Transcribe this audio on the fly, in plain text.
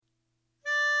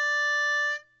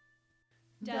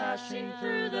Dashing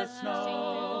through the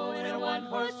snow in a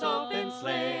one-horse open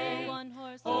sleigh.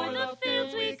 O'er the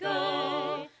fields we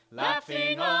go,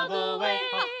 laughing all the way.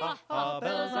 Ha, ha, ha,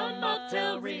 bells on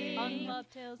bobtail ring,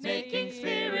 making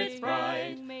spirits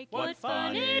bright. What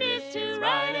fun it is to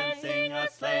ride and sing a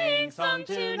sleighing song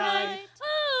tonight.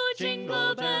 Oh,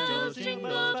 jingle bells,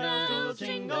 jingle bells,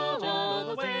 jingle all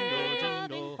the way.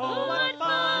 Oh, what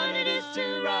fun it is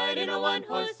to ride in a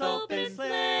one-horse open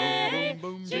sleigh.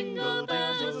 Jingle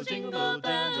bells, jingle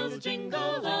bells,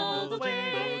 jingle all the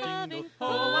way.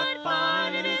 Oh, what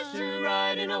fun it is to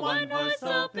ride in a one-horse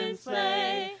open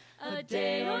sleigh. A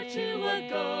day or two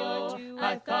ago,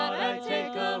 I thought I'd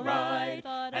take a ride,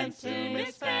 and soon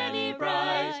Miss Fanny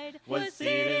Bright was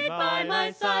seated by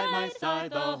my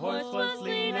side. The horse was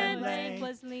lean and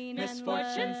lame,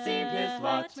 misfortune seemed his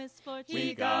lot.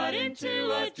 We got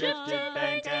into a drifted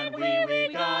bank, and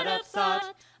we got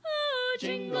upset. Oh,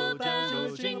 jingle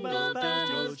bells, jingle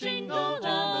bells, jingle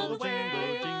all the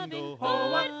way.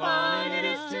 Oh, what fun it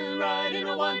is to ride in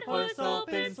a one-horse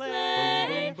open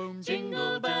sleigh.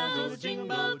 Jingle bells,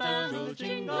 jingle bells,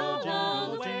 jingle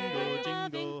all the way.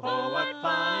 Oh, what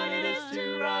fun it is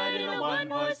to ride in a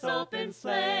one-horse open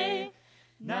sleigh.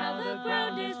 Now the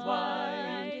ground is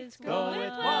wide, go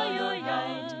it while you're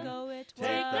young.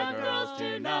 Take the girls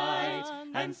tonight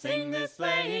and sing this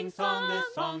sleighing song. This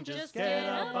song, just get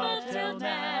a bobtail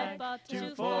nag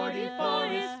to 44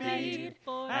 his speed,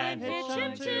 and hitch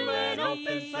him to an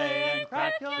open sleigh, and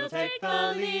crack he'll take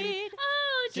the lead.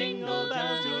 Oh, jingle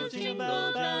bells,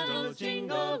 jingle bells,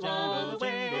 jingle all the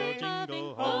way.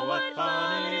 Oh, what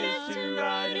fun it is to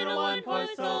ride in a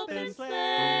one-horse open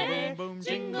sleigh.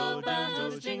 Jingle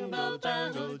bells, jingle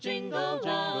bells, jingle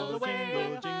all the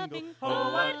way.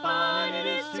 Oh, what fun it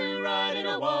is to ride in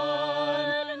a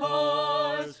one-horse